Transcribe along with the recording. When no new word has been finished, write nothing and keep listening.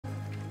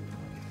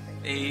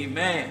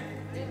Amen.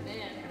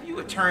 You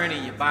would turn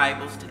in your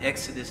Bibles to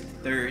Exodus,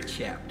 the 3rd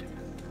chapter.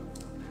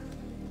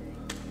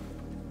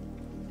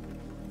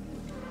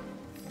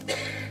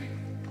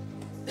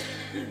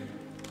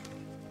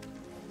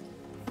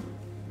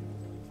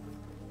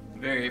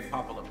 Very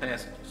popular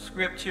passage of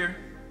scripture.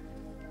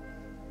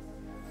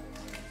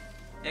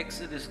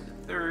 Exodus,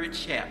 the 3rd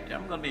chapter.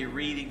 I'm going to be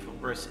reading from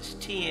verses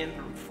 10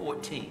 through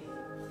 14.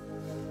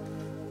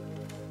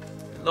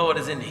 The Lord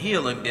is in the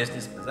healing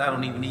business because I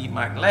don't even need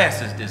my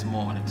glasses this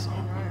morning. So,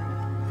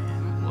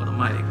 what a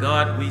mighty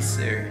God we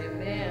serve.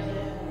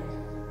 Amen.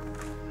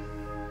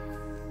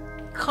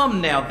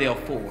 Come now,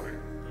 therefore,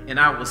 and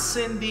I will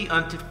send thee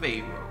unto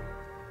Pharaoh,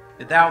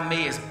 that thou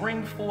mayest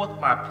bring forth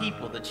my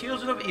people, the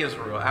children of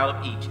Israel, out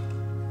of Egypt.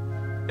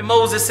 And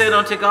Moses said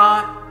unto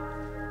God,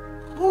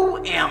 Who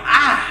am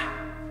I,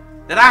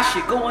 that I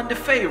should go unto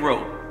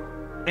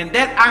Pharaoh, and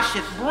that I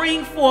should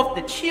bring forth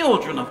the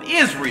children of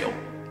Israel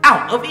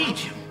out of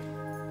Egypt?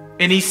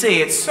 And he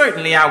said,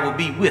 Certainly I will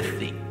be with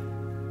thee,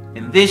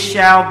 and this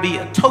shall be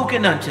a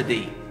token unto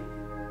thee,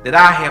 that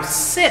I have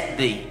sent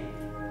thee.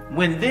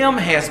 When them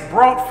has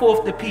brought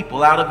forth the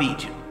people out of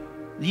Egypt,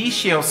 ye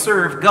shall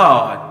serve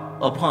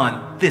God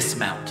upon this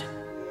mountain.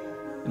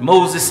 And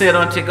Moses said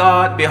unto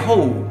God,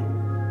 Behold,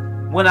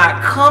 when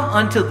I come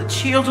unto the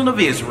children of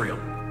Israel,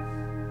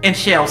 and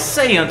shall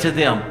say unto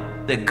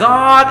them, The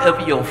God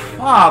of your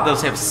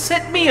fathers have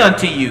sent me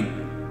unto you,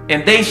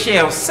 and they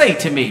shall say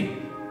to me,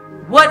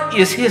 What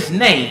is his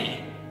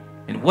name?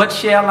 And what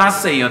shall I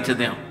say unto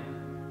them?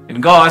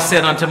 And God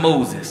said unto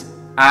Moses,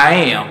 I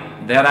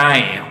am that I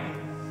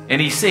am. And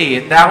he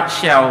said, Thou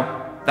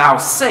shalt thou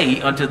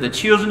say unto the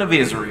children of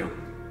Israel,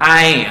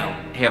 I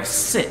am have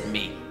sent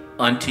me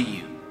unto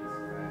you.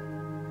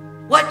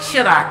 What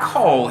should I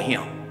call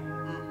him?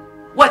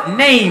 What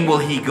name will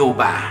he go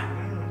by?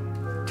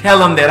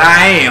 Tell him that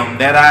I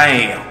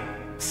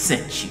am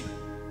sent you.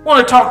 I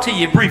want to talk to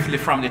you briefly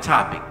from the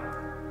topic,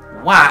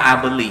 why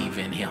I believe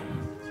in him.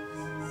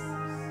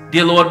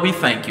 Dear Lord, we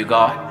thank you,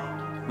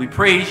 God. We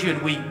praise you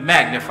and we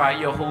magnify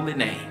your holy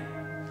name.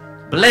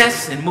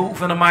 Bless and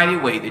move in a mighty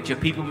way that your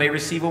people may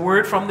receive a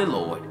word from the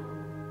Lord.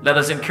 Let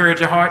us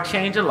encourage a heart,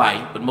 change a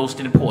life, but most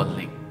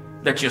importantly,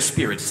 let your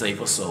spirit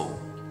save a soul.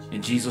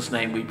 In Jesus'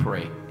 name we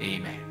pray.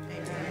 Amen.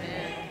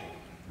 Amen.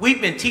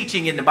 We've been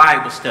teaching in the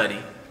Bible study.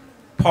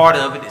 Part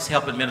of it is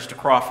helping Minister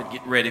Crawford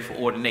get ready for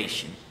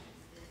ordination.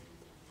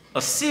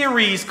 A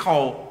series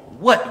called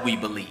What We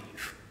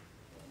Believe.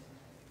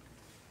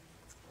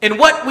 And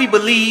what we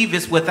believe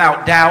is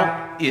without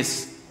doubt,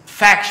 is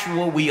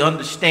factual. We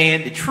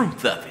understand the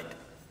truth of it.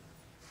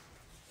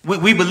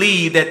 We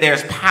believe that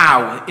there's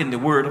power in the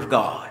Word of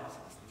God.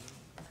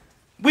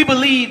 We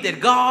believe that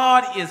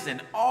God is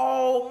an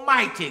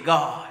almighty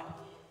God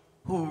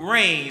who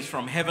reigns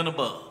from heaven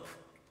above.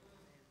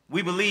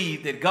 We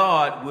believe that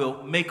God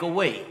will make a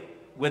way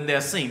when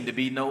there seemed to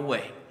be no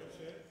way.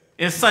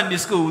 In Sunday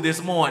school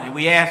this morning,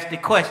 we asked the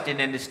question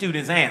and the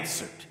students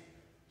answered.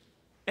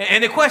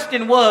 And the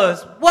question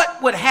was,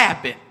 what would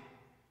happen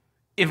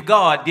if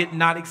God did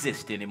not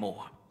exist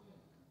anymore?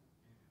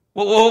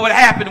 What would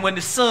happen when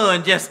the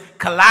sun just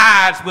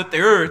collides with the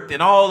earth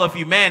and all of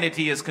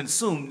humanity is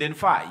consumed in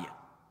fire?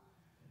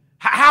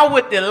 How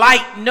would the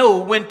light know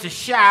when to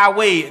shy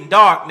away and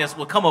darkness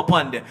will come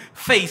upon the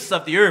face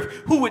of the earth?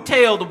 Who would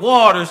tell the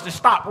waters to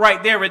stop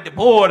right there at the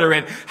border?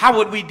 And how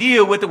would we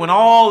deal with it when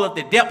all of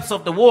the depths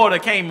of the water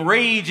came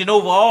raging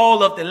over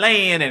all of the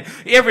land and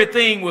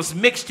everything was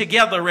mixed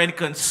together and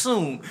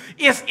consumed?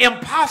 It's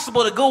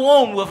impossible to go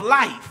on with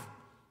life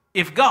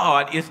if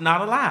God is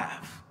not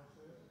alive.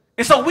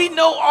 And so we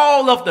know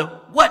all of the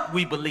what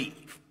we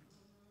believe.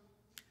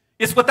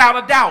 It's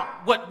without a doubt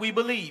what we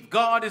believe.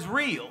 God is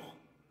real.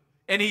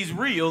 And he's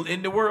real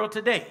in the world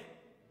today.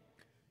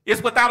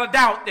 It's without a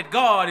doubt that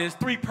God is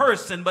three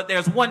persons, but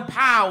there's one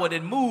power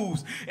that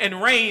moves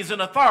and reigns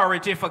in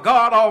authority, for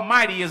God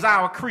Almighty is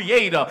our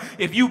creator.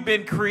 If you've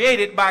been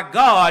created by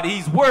God,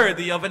 he's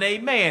worthy of an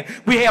amen.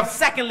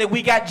 Secondly,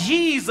 we got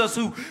Jesus,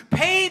 who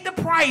paid the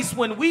price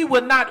when we were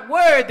not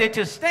worthy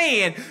to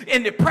stand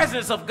in the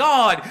presence of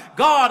God.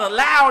 God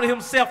allowed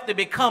himself to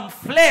become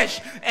flesh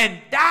and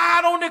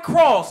died on the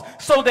cross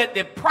so that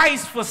the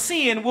price for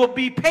sin will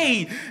be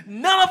paid.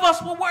 None of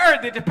us were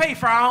worthy to pay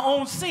for our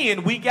own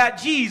sin. We got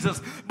Jesus.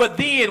 But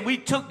then we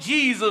took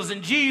Jesus,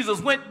 and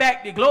Jesus went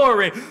back to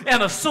glory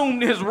and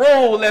assumed his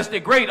role as the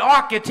great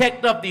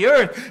architect of the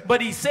earth.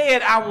 But he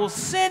said, I will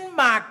send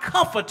my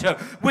comforter,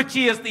 which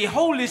is the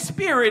Holy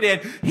Spirit,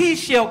 and he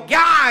shall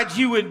guide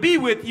you and be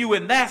with you.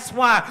 And that's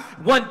why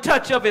one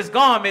touch of his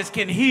garments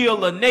can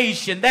heal a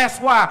nation. That's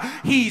why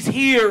he's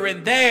here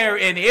and there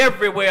and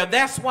everywhere.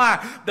 That's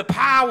why the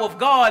power of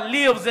God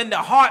lives in the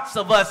hearts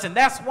of us. And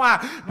that's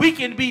why we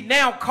can be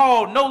now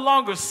called no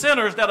longer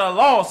sinners that are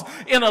lost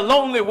in a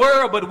lonely only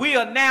were, but we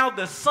are now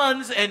the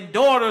sons and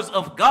daughters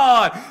of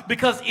God,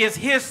 because it's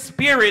his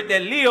spirit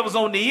that lives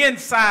on the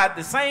inside.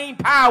 The same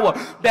power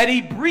that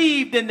he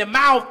breathed in the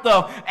mouth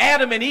of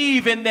Adam and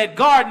Eve in that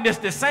garden is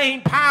the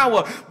same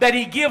power that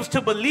he gives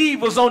to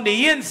believers on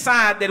the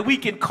inside, that we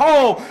can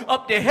call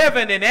up to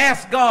heaven and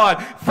ask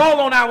God, fall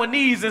on our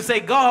knees and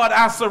say, God,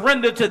 I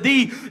surrender to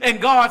thee.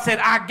 And God said,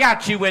 I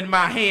got you in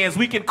my hands.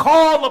 We can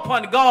call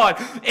upon God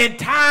in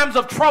times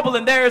of trouble,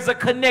 and there is a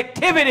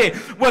connectivity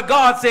where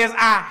God says,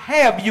 I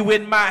have you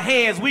in my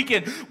hands. We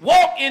can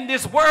walk in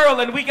this world,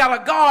 and we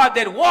got a God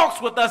that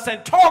walks with us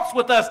and talks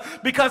with us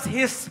because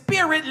his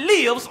spirit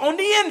lives on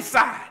the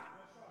inside.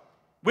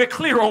 We're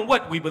clear on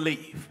what we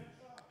believe.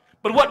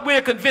 But what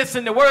we're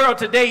convincing the world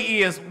today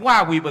is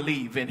why we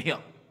believe in him.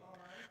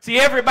 See,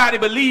 everybody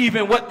believe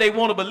in what they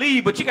want to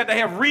believe, but you got to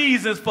have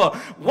reasons for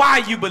why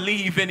you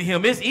believe in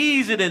him. It's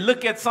easy to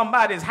look at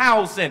somebody's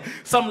house, and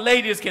some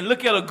ladies can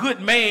look at a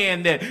good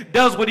man that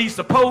does what he's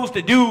supposed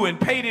to do and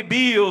pay the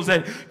bills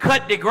and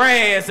cut the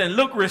grass and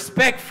look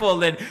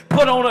respectful and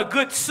put on a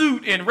good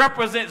suit and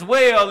represents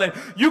well. And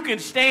you can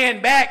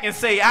stand back and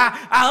say,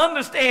 I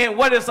understand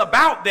what it's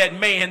about that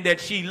man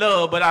that she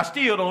loved, but I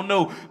still don't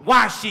know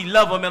why she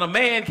loved him. And a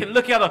man can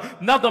look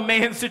at another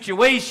man's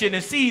situation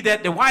and see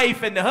that the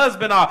wife and the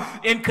husband are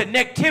in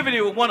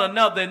connectivity with one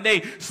another, and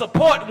they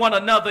support one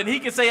another, and he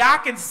can say, I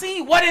can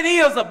see what it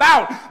is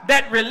about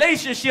that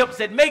relationships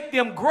that make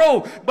them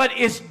grow, but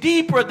it's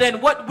deeper than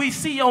what we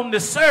see on the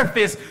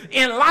surface.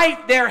 In life,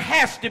 there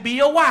has to be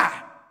a why.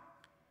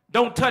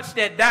 Don't touch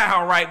that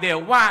dial right there.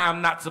 Why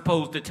I'm not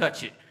supposed to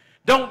touch it.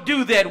 Don't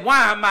do that.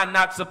 Why am I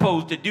not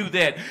supposed to do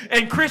that?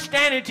 And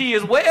Christianity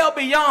is well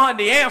beyond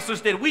the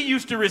answers that we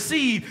used to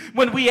receive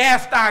when we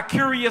asked our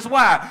curious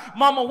why.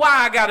 Mama, why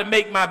I got to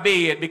make my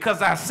bed?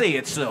 Because I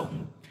said so.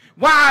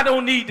 Why I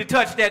don't need to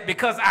touch that?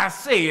 Because I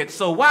said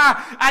so.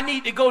 Why I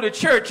need to go to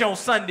church on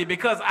Sunday?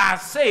 Because I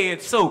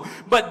said so.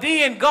 But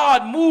then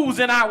God moves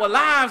in our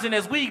lives, and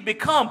as we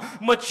become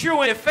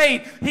mature in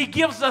faith, he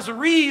gives us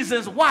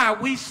reasons why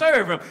we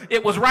serve him.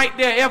 It was right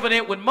there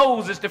evident with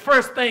Moses. The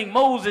first thing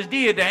Moses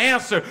did to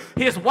answer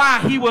his why,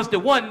 he was the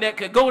one that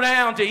could go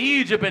down to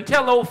Egypt and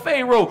tell old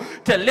Pharaoh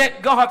to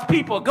let God's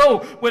people go.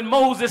 When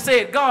Moses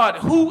said, God,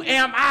 who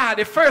am I?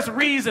 The first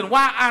reason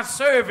why I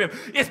serve him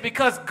is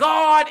because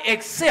God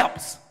accepts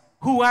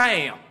who I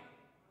am.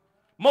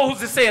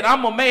 Moses said,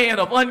 I'm a man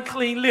of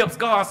unclean lips.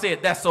 God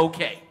said, that's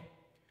okay.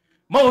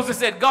 Moses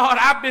said, God,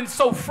 I've been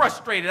so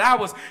frustrated. I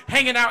was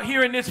hanging out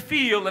here in this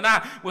field, and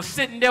I was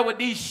sitting there with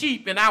these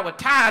sheep, and I was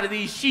tired of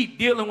these sheep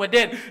dealing with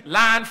that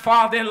lying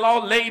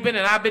father-in-law Laban,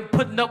 and I've been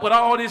putting up with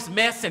all this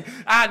mess, and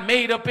I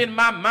made up in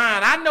my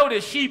mind, I know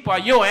the sheep are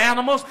your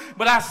animals,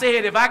 but I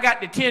said, if I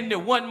got to tend to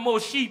one more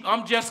sheep,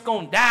 I'm just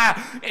going to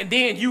die. And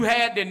then you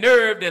had the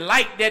nerve to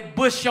light that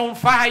bush on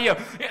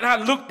fire, and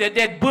I looked at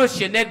that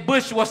bush, and that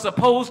bush was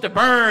supposed to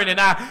burn,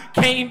 and I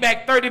came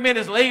back 30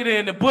 minutes later,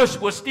 and the bush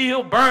was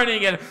still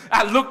burning, and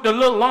I looked a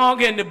little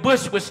longer, and the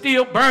bush was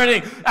still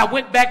burning. I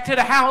went back to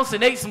the house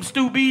and ate some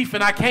stew beef,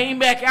 and I came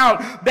back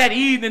out that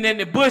evening, and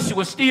the bush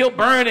was still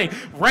burning.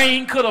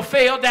 Rain could have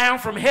fell down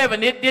from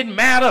heaven. It didn't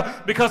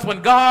matter, because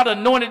when God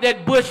anointed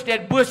that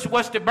bush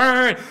was to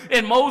burn.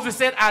 And Moses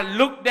said, I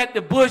looked at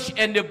the bush,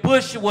 and the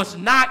bush was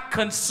not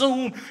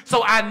consumed.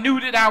 So I knew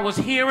that I was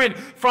hearing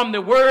from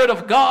the word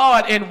of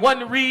God. And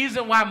one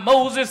reason why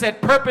Moses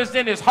had purposed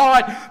in his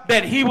heart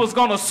that he was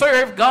going to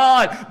serve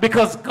God,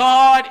 because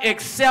God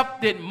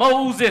accepted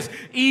Moses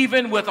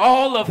even with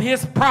all of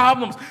his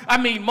problems.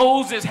 I mean,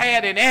 Moses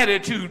had an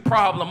attitude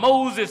problem.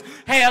 Moses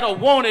had a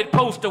wanted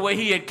poster where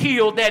he had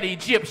killed that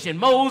Egyptian.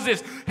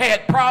 Moses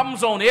had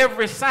problems on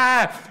every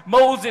side.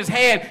 Moses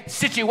had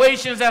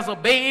situations as a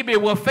baby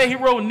where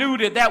Pharaoh knew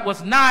that that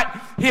was not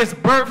his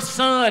birth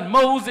son.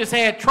 Moses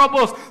had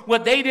troubles where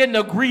they didn't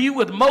agree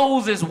with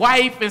Moses'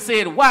 wife and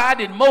said, why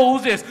did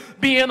Moses,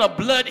 being a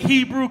blood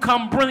Hebrew,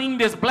 come bring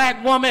this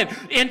black woman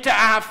into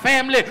our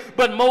family?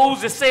 But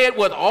Moses said,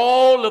 with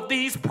all of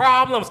these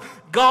problems,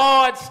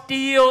 God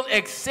still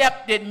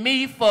accepted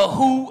me for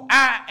who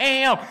I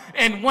am.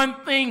 And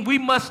one thing we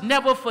must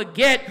never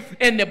forget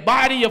in the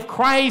body of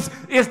Christ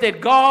is that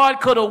God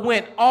could have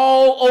went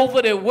all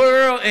over the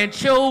world and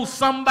chose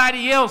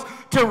somebody else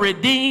to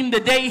redeem the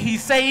day he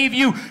saved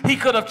you. He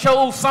could have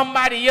chose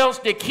somebody else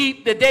to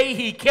keep the day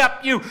he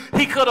kept you.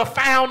 He could have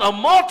found a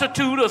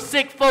multitude of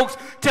sick folks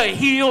to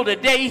heal the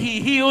day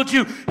he healed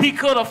you. He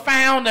could have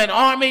found an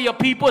army of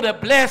people to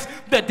bless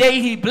the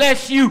day he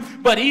blessed you.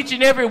 But each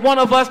and every one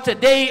of us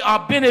today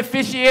are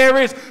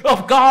beneficiaries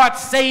of God's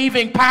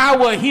saving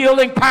power,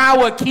 healing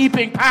power,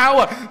 keeping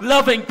power,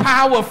 loving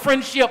power,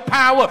 friendship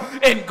power.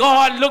 And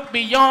God looked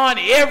beyond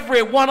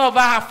every one of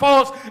our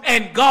faults,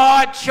 and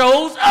God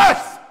chose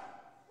us.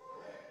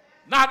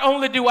 Not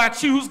only do I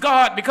choose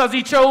God because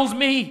he chose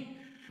me,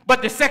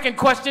 but the second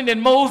question that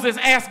Moses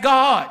asked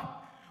God,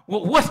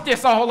 well, what's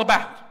this all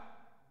about?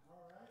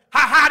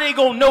 How they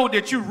gonna know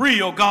that you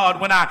real, God,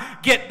 when I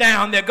get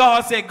down there?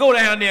 God said, go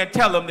down there and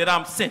tell them that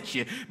I'm sent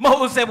you.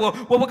 Moses said, well,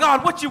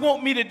 God, what you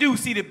want me to do?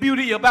 See, the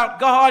beauty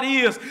about God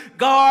is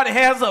God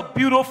has a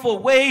beautiful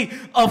way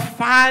of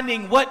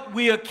finding what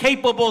we are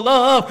capable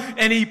of,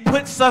 and he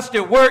puts us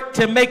to work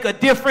to make a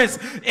difference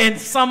in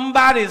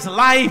somebody's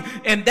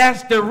life. And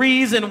that's the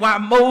reason why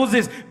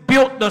Moses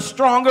built a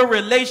stronger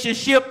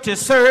relationship to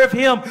serve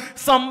him.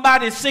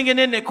 Somebody singing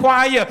in the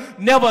choir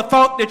never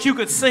thought that you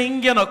could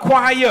sing in a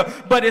choir,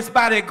 but it's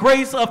by the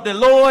grace of the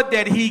Lord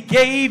that he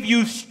gave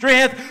you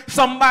strength.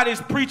 Somebody's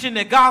preaching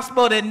the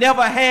gospel that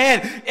never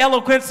had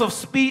eloquence of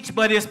speech,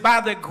 but it's by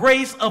the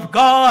grace of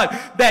God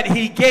that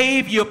he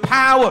gave you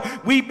power.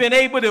 We've been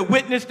able to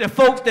witness to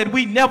folks that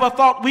we never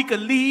thought we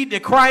could lead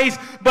to Christ,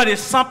 but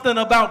it's something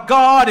about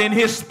God and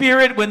his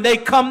spirit when they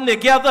come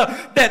together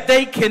that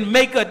they can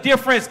make a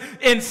difference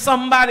in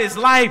somebody's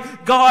life.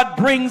 God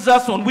brings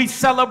us, when we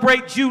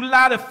celebrate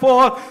July the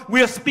 4th,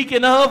 we're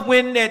speaking of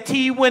when that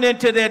tea went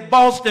into that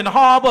Boston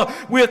Harbor.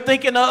 We're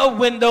thinking of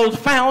when those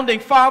founding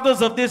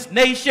fathers of this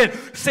nation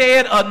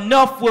said,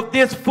 enough with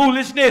this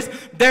foolishness.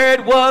 There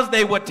it was.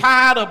 They were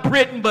tired of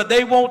Britain, but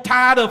they weren't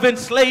tired of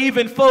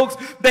enslaving folks.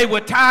 They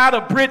were tired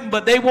of Britain,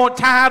 but they weren't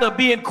tired of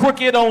being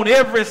crooked on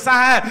every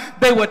side.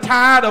 They were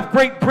tired of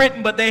Great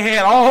Britain, but they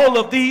had all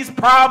of these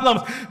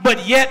problems.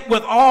 But yet,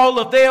 with all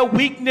of their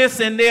weakness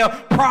and their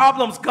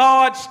problems,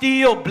 God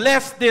still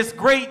blessed this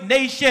great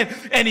nation,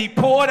 and he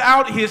poured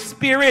out his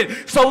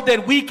spirit so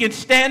that we can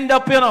stand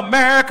up in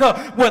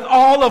America with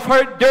all of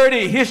her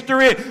dirty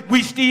history.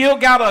 We still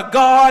got a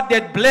God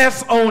that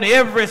bless on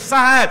every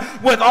side.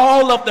 With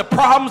all of the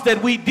problems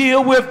that we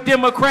deal with,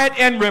 Democrat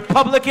and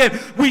Republican,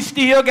 we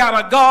still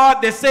got a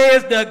God that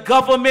says the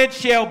government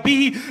shall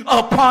be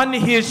upon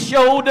his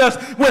shoulders.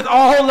 With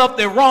all of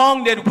the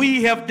wrong that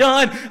we have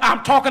done,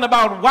 I'm talking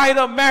about white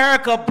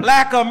America,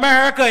 black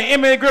America,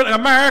 immigrant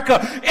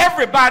America,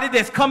 everybody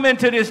that's come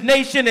into this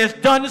nation has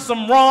done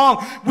some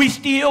wrong. We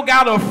still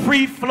got a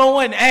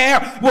free-flowing air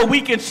where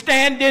we can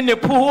stand in the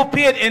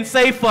pulpit and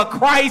say, for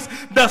Christ,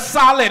 the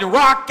solid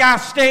rock I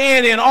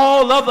stand, and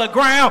all other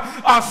ground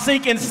are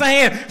sinking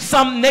sand.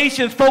 Some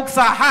nations, folks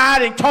are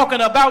hiding,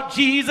 talking about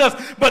Jesus,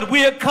 but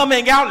we're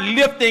coming out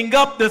lifting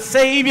up the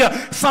Savior.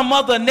 Some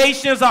other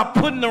nations are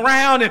putting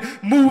around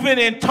and moving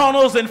in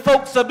tunnels, and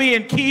folks are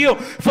being killed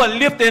for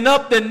lifting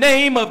up the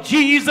name of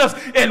Jesus.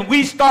 And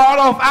we start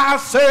off our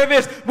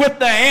service with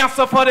the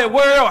answer for the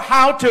world,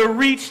 how to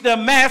reach the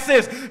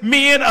masses.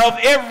 Men of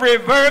every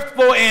verse,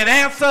 for an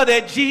answer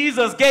that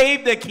Jesus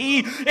gave the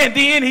key. And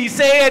then he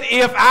said,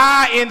 if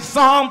I in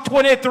Psalm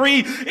 23,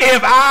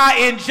 if I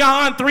in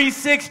John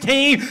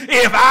 3:16,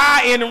 if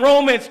I in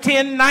Romans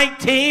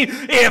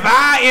 10:19, if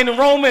I in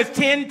Romans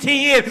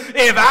 10:10,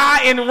 if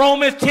I in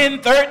Romans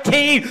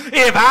 10:13,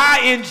 if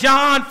I in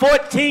John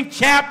 14th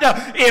chapter,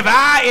 if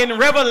I in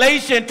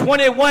Revelation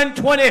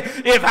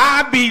 21:20, if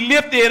I be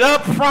lifted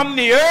up from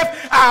the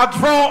earth, I'll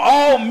draw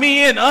all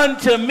men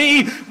unto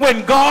me.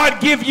 When God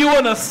give you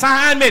an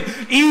assignment,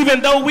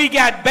 even though we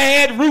got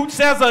bad roots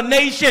as a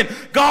nation,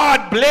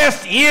 God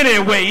bless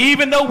anyway.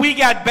 Even though we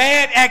got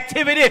bad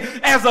activity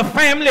as a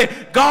family,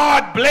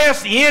 God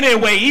bless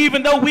anyway.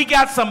 Even though we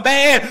got some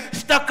bad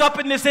stuck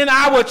upness in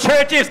our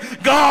churches,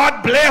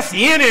 God bless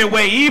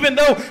anyway. Even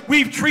though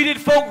we've treated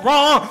folk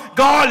wrong,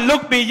 God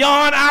looked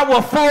beyond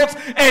our faults,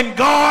 and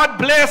God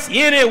bless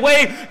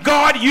anyway.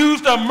 God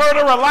used a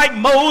murderer like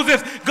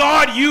Moses.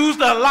 God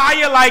used a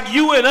liar like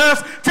you and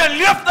us to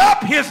lift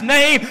up his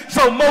name.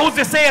 So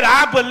Moses said,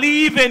 I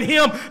believe in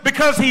him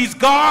because he's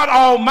God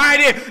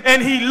Almighty,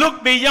 and he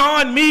looked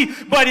beyond me,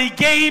 but he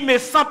gave me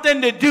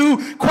something to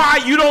do. Choir,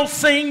 you don't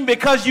sing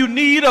because you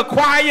need a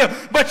choir,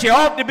 but you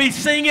ought to be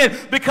singing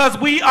because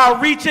we are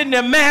reaching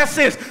the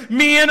masses.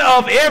 Men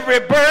of every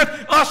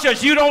birth.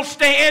 Ushers, you don't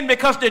stand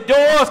because the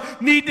doors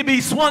need to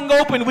be swung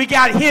open. We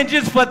got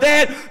hinges for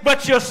that,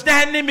 but you're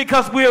standing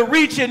because we're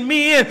reaching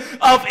men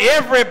of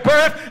every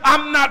birth.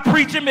 I'm not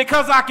preaching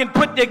because I can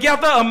put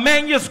together a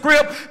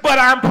manuscript, but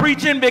I'm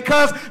preaching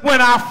because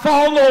when I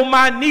fall on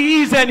my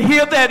knees and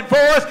hear that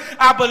voice,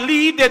 I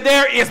believe that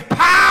there is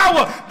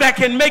power that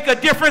can make a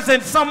difference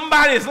in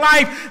somebody's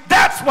life.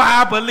 That's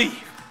why I believe.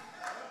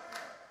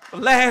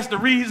 Last, the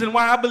reason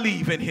why I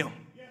believe in him.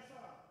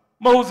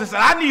 Moses said,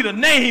 I need a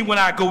name when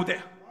I go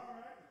there.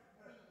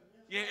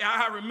 Yeah,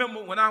 I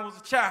remember when I was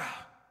a child,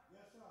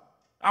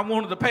 I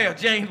wanted a pair of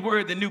James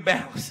Worthy New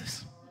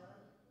Balances.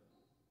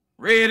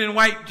 Red and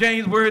white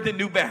James Worthy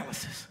New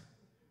Balances.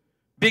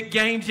 Big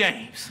game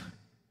James.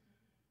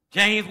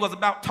 James was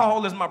about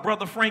tall as my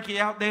brother Frankie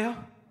out there.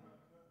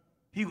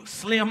 He was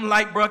slim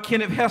like brother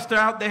Kenneth Hester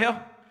out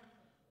there.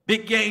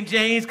 Big game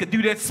James could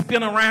do that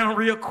spin around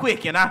real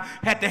quick, and I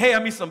had to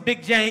have me some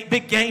big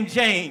game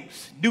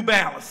James New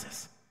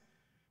Balances.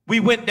 We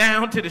went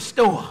down to the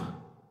store.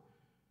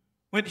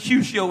 Went to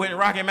shoe show in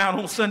Rocky Mount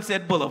on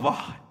Sunset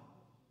Boulevard.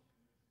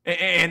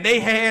 And they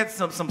had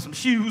some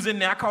shoes in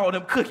there. I called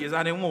them cookies.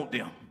 I didn't want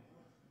them.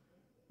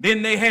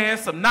 Then they had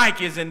some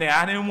Nikes in there.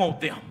 I didn't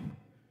want them.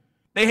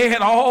 They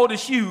had all the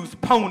shoes,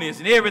 ponies,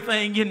 and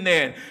everything in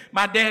there.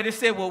 My daddy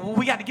said, well,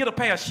 we got to get a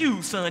pair of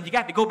shoes, son. You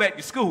got to go back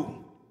to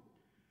school.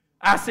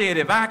 I said,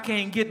 if I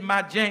can't get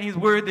my James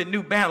Worthy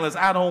New Balance,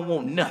 I don't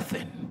want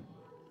nothing.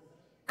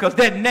 Because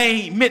that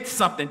name meant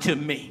something to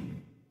me.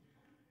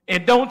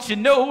 And don't you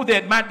know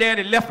that my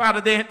daddy left out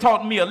of there and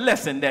taught me a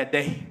lesson that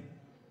day.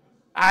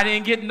 I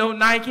didn't get no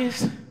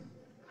Nikes.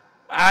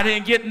 I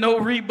didn't get no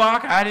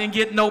Reebok. I didn't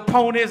get no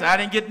ponies. I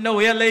didn't get no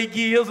LA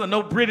Gills or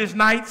no British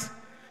Knights.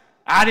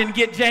 I didn't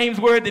get James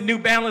Worthy New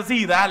Balance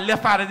either. I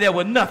left out of there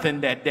with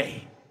nothing that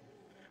day.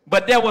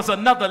 But there was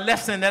another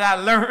lesson that I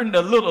learned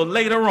a little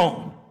later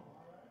on.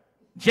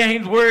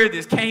 James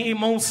Worthy's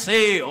came on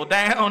sale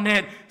down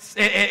at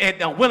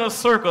the Winter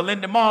Circle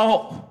in the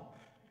mall.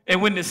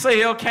 And when the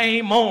sale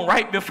came on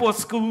right before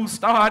school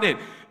started,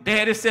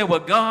 Daddy said,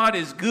 well, God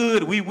is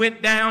good. We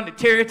went down to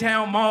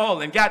Tarrytown Mall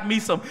and got me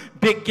some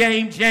big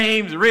game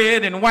James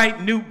red and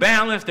white New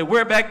Balance to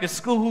wear back to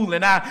school.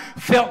 And I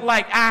felt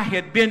like I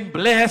had been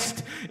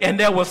blessed. And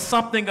there was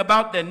something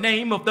about the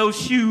name of those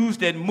shoes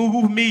that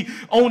moved me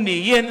on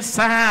the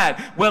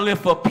inside. Well,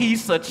 if a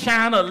piece of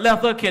China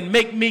leather can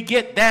make me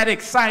get that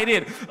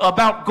excited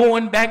about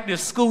going back to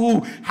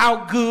school,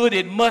 how good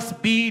it must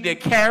be to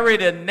carry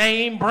the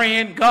name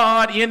brand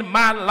God in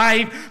my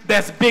life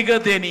that's bigger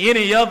than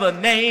any other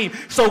name.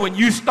 So when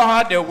you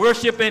start to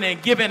worshiping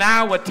and giving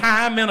our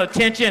time and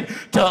attention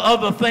to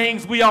other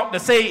things, we ought to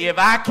say, if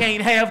I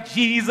can't have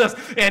Jesus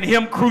and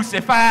him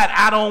crucified,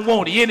 I don't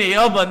want any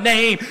other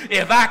name.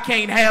 If I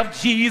can't have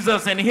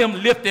Jesus and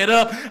him lifted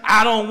up,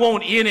 I don't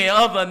want any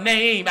other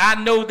name. I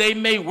know they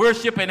may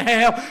worship and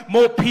have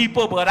more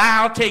people, but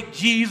I'll take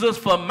Jesus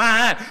for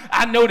mine.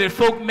 I know that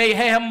folk may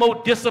have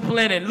more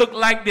discipline and look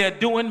like they're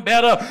doing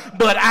better,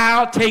 but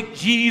I'll take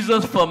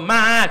Jesus for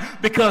mine,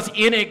 because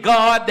any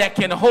God that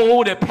can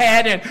hold a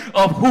pattern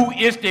of who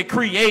is the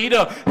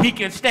creator, he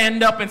can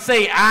stand up and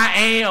say, I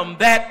am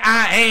that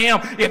I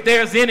am. If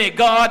there's any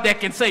God that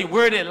can say,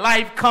 where did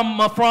life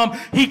come from,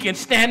 he can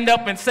stand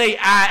up and say,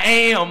 I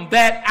am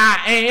that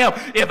I am.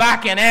 If I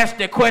can ask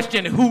the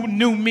question, who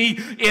knew me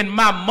in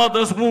my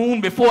mother's womb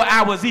before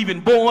I was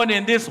even born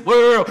in this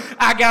world,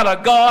 I got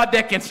a God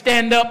that can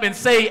stand up and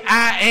say,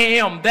 I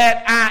am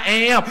that I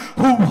am,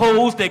 who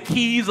holds the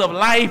keys of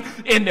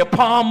life in the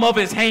palm of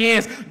his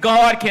hands.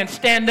 God can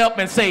stand up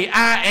and say,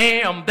 I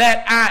am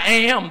that I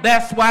am.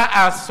 That's why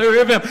I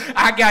serve him.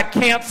 I got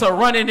cancer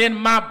running in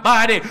my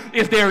body.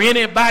 Is there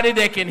anybody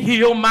that can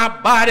heal my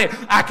body?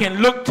 I can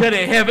look to the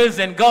heavens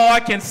and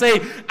God can say,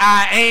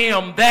 I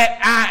am that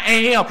I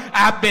am.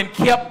 I've been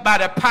kept by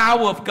the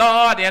power of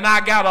God, and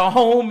I got a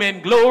home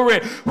in glory.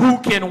 Who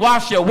can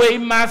wash away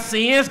my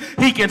sins?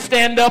 He can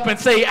stand up and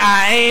say,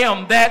 I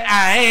am that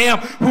I am.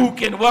 Who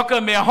can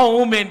welcome me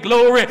home in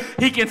glory?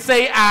 He can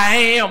say, I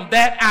am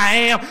that I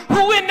am.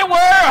 Who in the world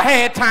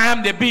had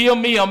time to build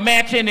me a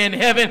mansion in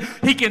heaven?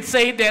 He can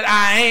say that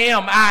I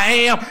am.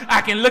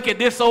 I can look at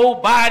this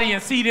old body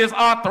and see this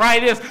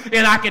arthritis,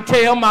 and I can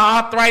tell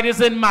my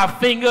arthritis in my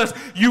fingers,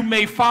 you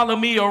may follow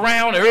me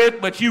around earth,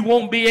 but you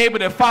won't be able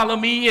to follow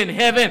me in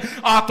heaven.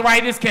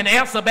 Arthritis can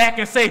answer back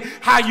and say,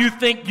 how you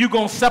think you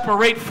gonna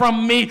separate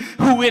from me?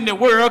 Who in the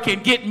world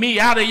can get me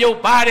out of your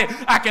body?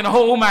 I can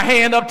hold my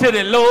hand up to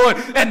the Lord,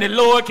 and the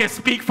Lord can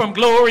speak from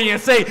glory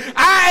and say,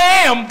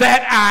 I am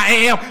that I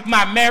am.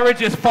 My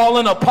marriage is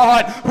falling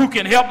apart. Who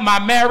can help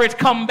my marriage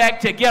come back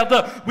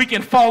together? We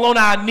can fall on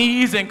our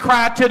knees and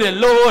cry to the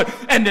Lord,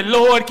 and the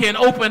Lord can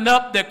open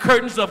up the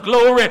curtains of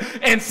glory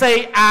and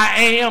say, I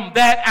am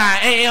that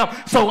I am.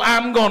 So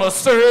I'm gonna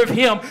serve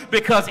him,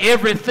 because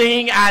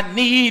everything I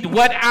need,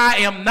 what I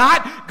am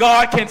not,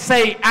 God can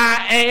say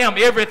I am.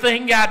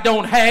 Everything I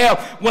don't have,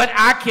 what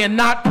I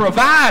cannot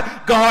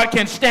provide, God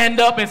can stand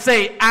up and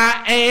say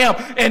I am.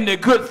 And the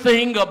good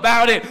thing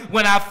about it,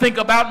 when I think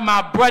about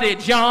my brother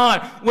John,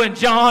 when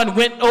John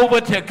went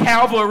over to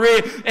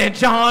Calvary and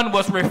John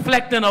was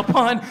reflecting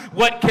upon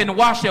what can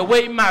wash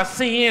away my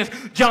sins,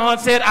 John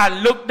said,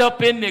 I looked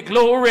up in the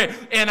glory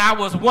and I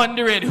was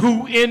wondering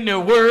who in the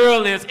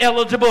world is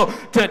eligible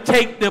to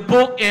take the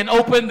book and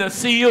open the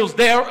seals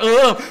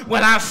thereof.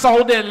 When I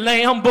saw that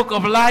Lamb book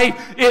of life,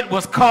 it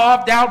was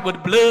carved out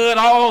with blood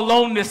all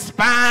on the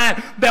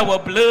spine. There were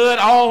blood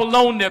all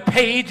on the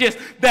pages.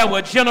 There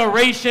were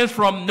generations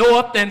from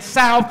north and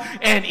south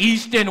and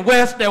east and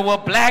west. There were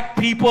black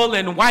people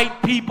and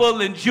white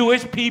people and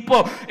Jewish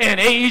people and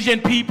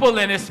Asian people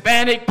and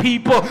Hispanic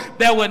people.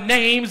 There were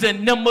names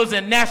and numbers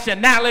and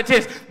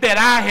nationalities that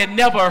I had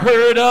never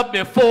heard of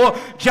before.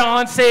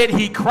 John said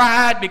he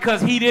cried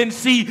because he didn't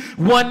see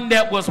one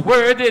that was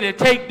worthy to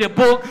take the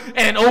book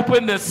and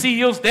open the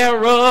seals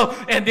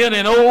thereof. And then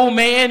an old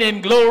man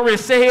in glory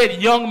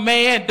said, young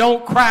man,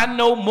 don't cry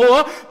no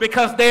more,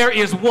 because there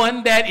is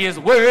one that is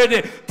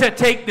worthy to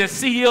take the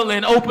seal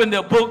and open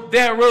the book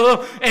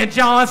thereof. And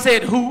John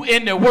said, who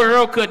in the world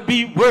world could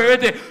be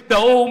worthy. The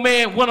old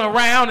man went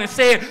around and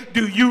said,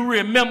 do you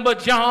remember,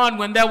 John,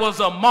 when there was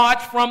a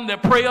march from the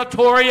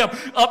Praetorium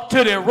up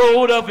to the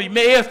road of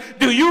Emmaus?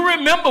 Do you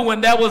remember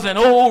when there was an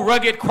old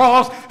rugged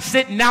cross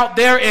sitting out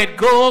there at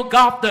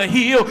Golgotha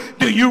Hill?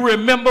 Do you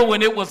remember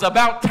when it was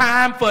about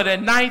time for the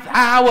 9th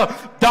hour?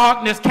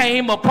 Darkness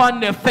came upon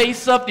the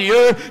face of the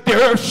earth. The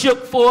earth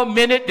shook for a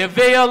minute. The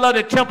veil of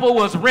the temple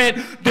was rent.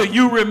 Do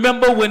you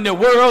remember when the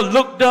world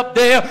looked up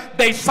there?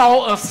 They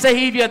saw a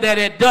Savior that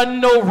had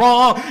done no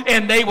wrong,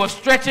 and they were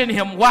stretching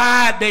him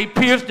wide. They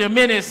pierced him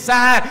in his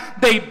side.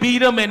 They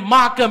beat him and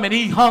mocked him, and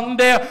he hung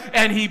there,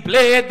 and he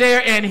bled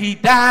there, and he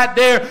died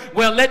there.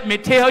 Well, let me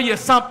tell you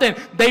something.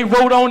 They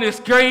wrote on his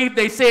grave,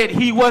 they said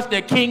he was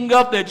the King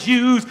of the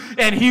Jews,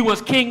 and he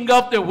was King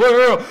of the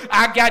world.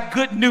 I got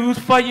good news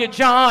for you,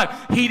 John.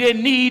 He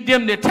didn't need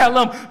them to tell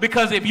him,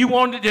 because if you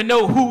wanted to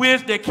know who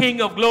is the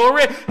King of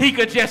glory, he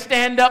could just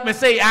stand up and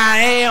say, I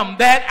am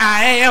that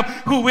I am,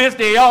 who is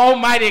the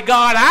Almighty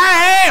God.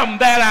 I am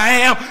that I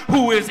am,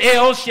 who is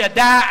El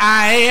Shaddai.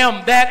 I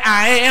am that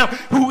I am,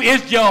 who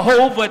is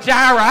Jehovah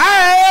Jireh.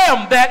 I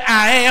am that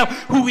I am,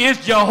 who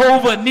is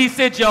Jehovah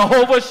Nissi,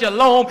 Jehovah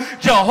Shalom,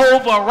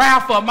 Jehovah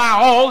Rapha, my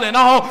all in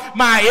all,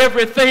 my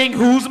everything,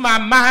 who's my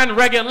mind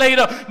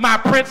regulator, my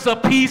Prince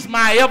of Peace,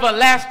 my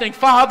everlasting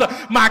Father,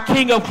 my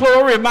King of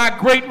glory, my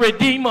great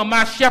Redeemer,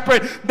 my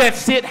shepherd that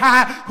sit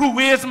high, who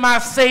is my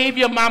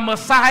Savior, my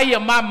Messiah,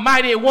 my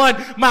mighty one,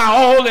 my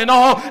all in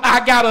all.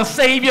 I got a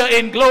Savior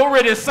in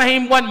glory, the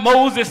same one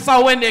Moses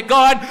saw in the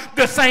garden,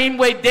 the same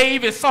way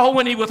David saw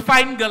when he was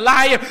fighting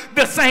Goliath,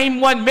 the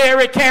same one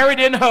Mary carried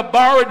in her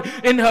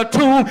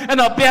tomb and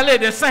her belly,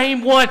 the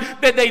same one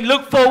that they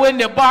looked for in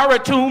the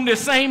borrowed tomb, the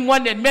same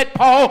one that met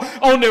Paul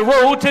on the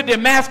road to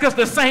Damascus,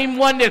 the same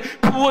one that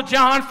pulled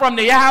John from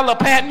the Isle of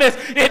Patmos.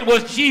 It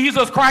was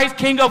Jesus Christ,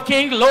 King of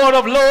kings, Lord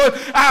of lords,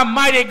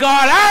 Almighty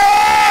God.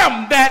 I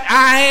am that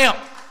I am.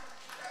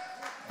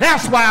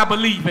 That's why I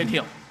believe in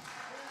him.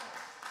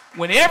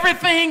 When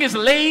everything is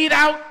laid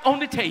out on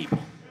the table,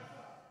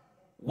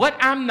 what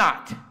I'm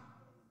not,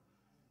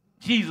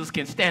 Jesus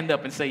can stand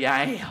up and say,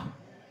 I am.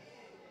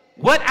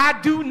 What I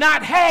do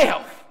not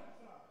have,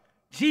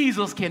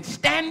 Jesus can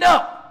stand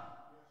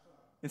up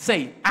and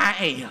say, I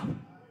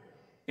am.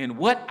 And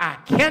what I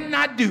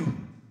cannot do,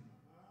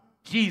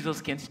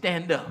 Jesus can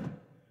stand up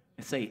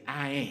and say,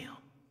 I am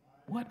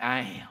what I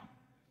am.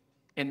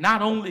 And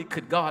not only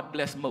could God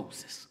bless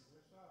Moses,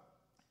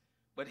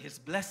 but his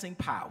blessing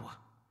power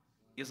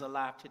is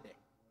alive today.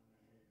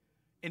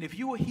 And if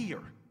you are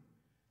here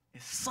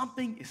and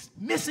something is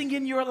missing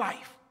in your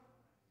life,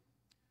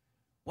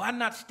 why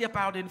not step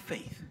out in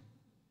faith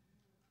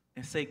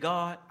and say,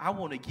 God, I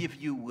want to give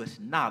you what's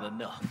not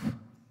enough.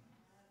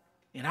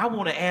 And I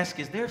want to ask,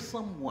 is there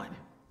someone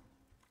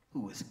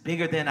who is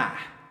bigger than I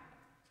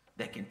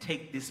that can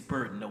take this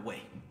burden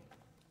away?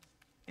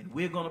 And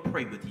we're going to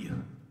pray with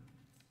you.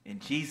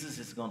 And Jesus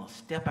is going to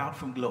step out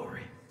from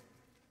glory.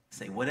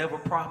 Say, whatever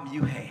problem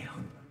you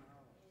have,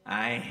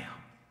 I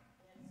am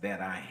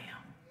that I am.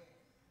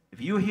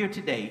 If you're here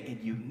today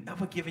and you've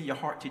never given your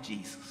heart to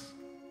Jesus,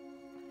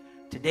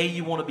 today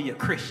you want to be a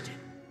Christian,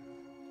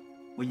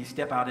 will you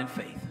step out in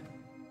faith?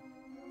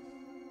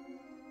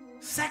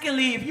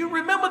 Secondly, if you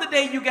remember the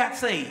day you got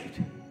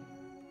saved,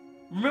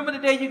 remember the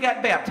day you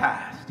got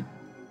baptized,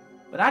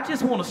 but I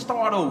just want to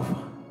start over,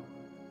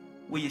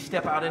 will you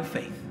step out in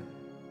faith?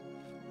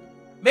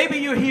 Maybe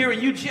you're here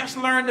and you just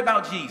learned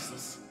about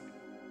Jesus.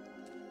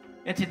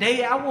 And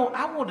today I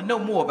want to know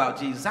more about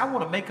Jesus. I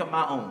want to make him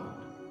my own.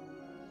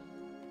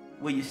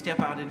 Will you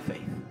step out in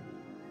faith?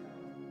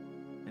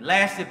 And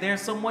last, if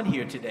there's someone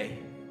here today,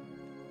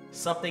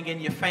 something in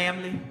your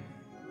family,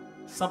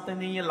 something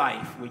in your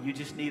life where you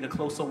just need a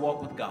closer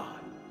walk with God,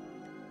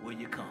 will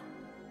you come?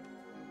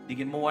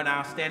 Deacon Moore and I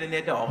are standing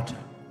at the altar.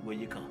 Will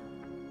you come?